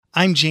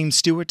I'm James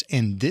Stewart,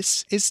 and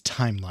this is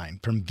Timeline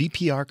from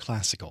VPR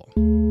Classical.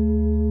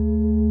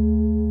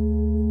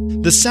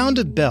 The sound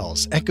of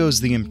bells echoes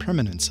the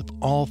impermanence of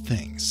all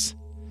things.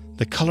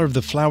 The color of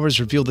the flowers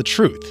reveal the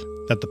truth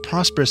that the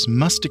prosperous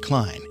must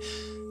decline.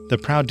 The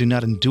proud do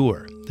not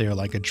endure. They are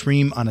like a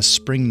dream on a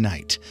spring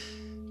night.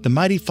 The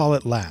mighty fall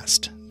at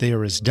last. They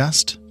are as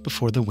dust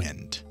before the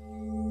wind.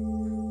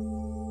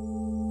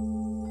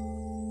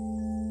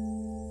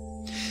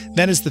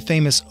 That is the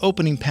famous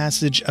opening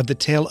passage of the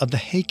Tale of the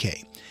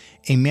Heike,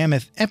 a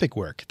mammoth epic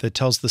work that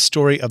tells the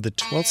story of the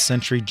 12th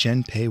century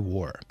Genpei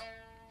War.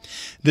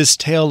 This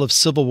tale of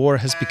civil war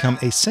has become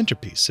a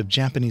centerpiece of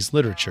Japanese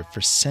literature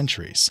for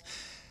centuries.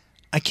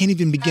 I can't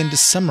even begin to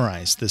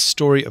summarize this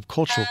story of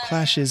cultural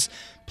clashes,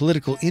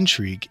 political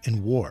intrigue,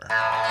 and war.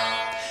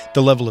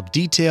 The level of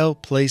detail,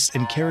 place,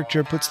 and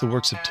character puts the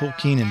works of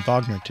Tolkien and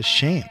Wagner to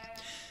shame.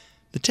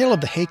 The Tale of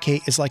the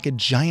Heike is like a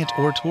giant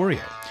oratorio,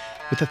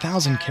 with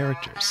 1,000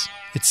 characters.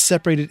 It's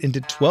separated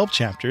into 12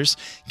 chapters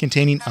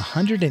containing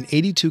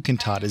 182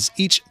 cantatas,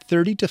 each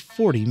 30 to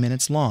 40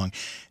 minutes long.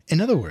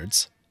 In other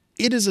words,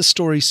 it is a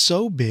story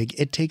so big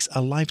it takes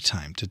a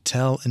lifetime to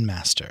tell and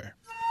master.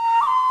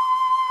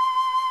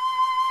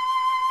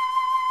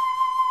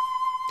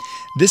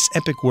 This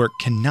epic work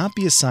cannot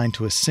be assigned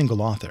to a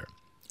single author.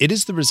 It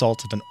is the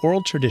result of an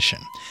oral tradition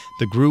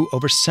that grew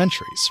over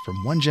centuries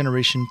from one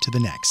generation to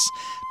the next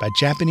by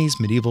Japanese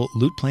medieval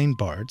lute-playing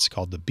bards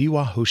called the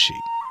Biwa Hoshi.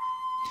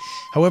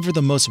 However,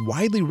 the most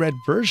widely read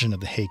version of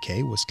the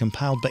Heike was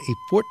compiled by a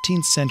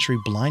 14th century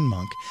blind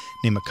monk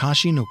named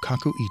Akashi no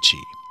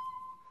Kakuichi.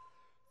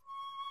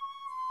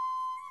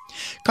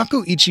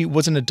 Kakuichi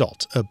was an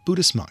adult, a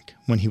Buddhist monk,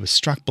 when he was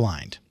struck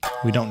blind.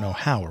 We don't know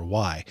how or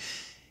why.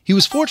 He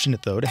was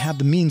fortunate, though, to have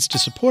the means to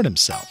support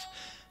himself.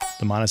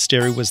 The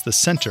monastery was the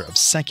center of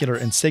secular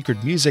and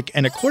sacred music,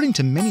 and according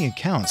to many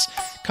accounts,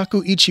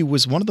 Kakuichi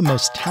was one of the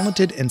most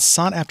talented and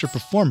sought-after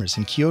performers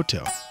in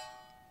Kyoto.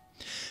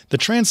 The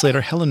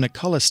translator Helen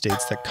McCullough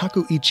states that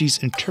Kakuichi's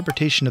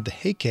interpretation of the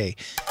Heike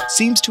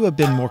seems to have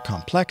been more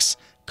complex,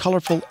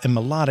 colorful, and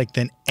melodic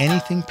than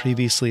anything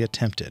previously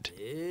attempted.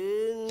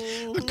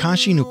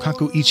 Akashi no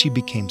Kakuichi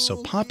became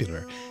so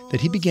popular that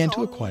he began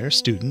to acquire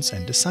students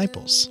and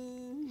disciples.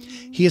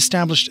 He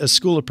established a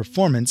school of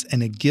performance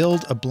and a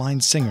guild of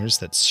blind singers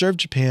that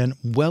served Japan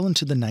well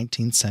into the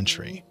 19th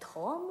century.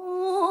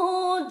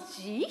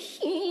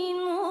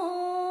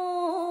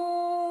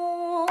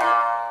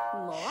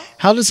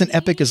 How does an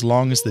epic as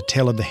long as the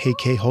Tale of the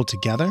Heike hold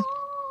together?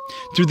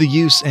 Through the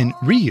use and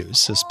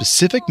reuse of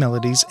specific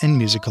melodies and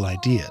musical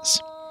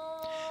ideas.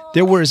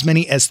 There were as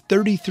many as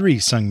 33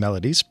 sung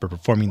melodies for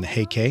performing the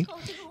Heike,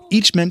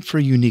 each meant for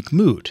a unique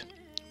mood.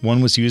 One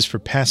was used for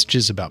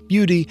passages about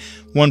beauty,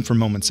 one for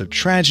moments of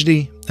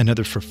tragedy,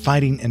 another for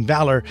fighting and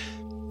valor.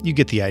 You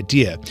get the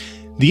idea.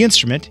 The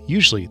instrument,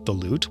 usually the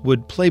lute,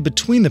 would play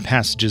between the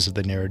passages of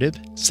the narrative,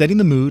 setting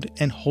the mood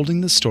and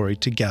holding the story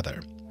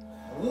together.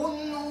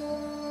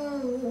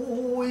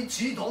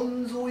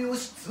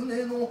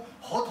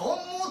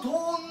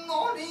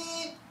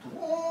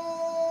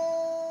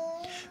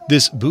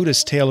 This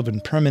Buddhist tale of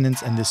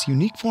impermanence and this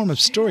unique form of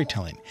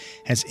storytelling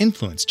has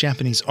influenced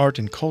Japanese art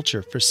and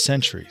culture for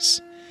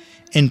centuries.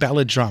 In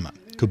ballad drama,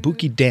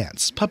 kabuki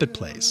dance, puppet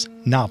plays,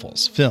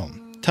 novels,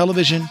 film,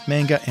 television,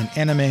 manga, and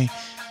anime,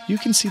 you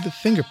can see the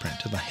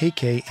fingerprint of the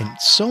Heike in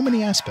so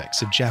many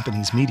aspects of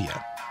Japanese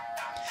media.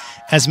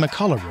 As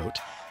McCullough wrote,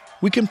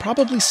 we can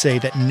probably say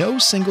that no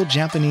single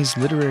Japanese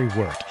literary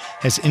work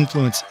has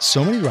influenced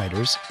so many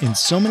writers in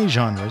so many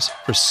genres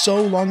for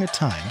so long a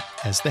time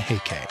as the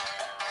Heike.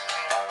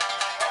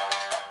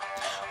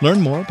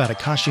 Learn more about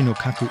Akashi no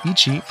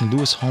Kakuichi and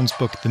Lewis Holmes'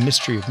 book, The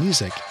Mystery of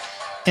Music,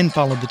 and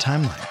follow the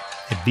timeline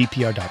at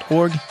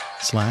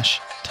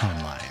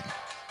vpr.org/timeline.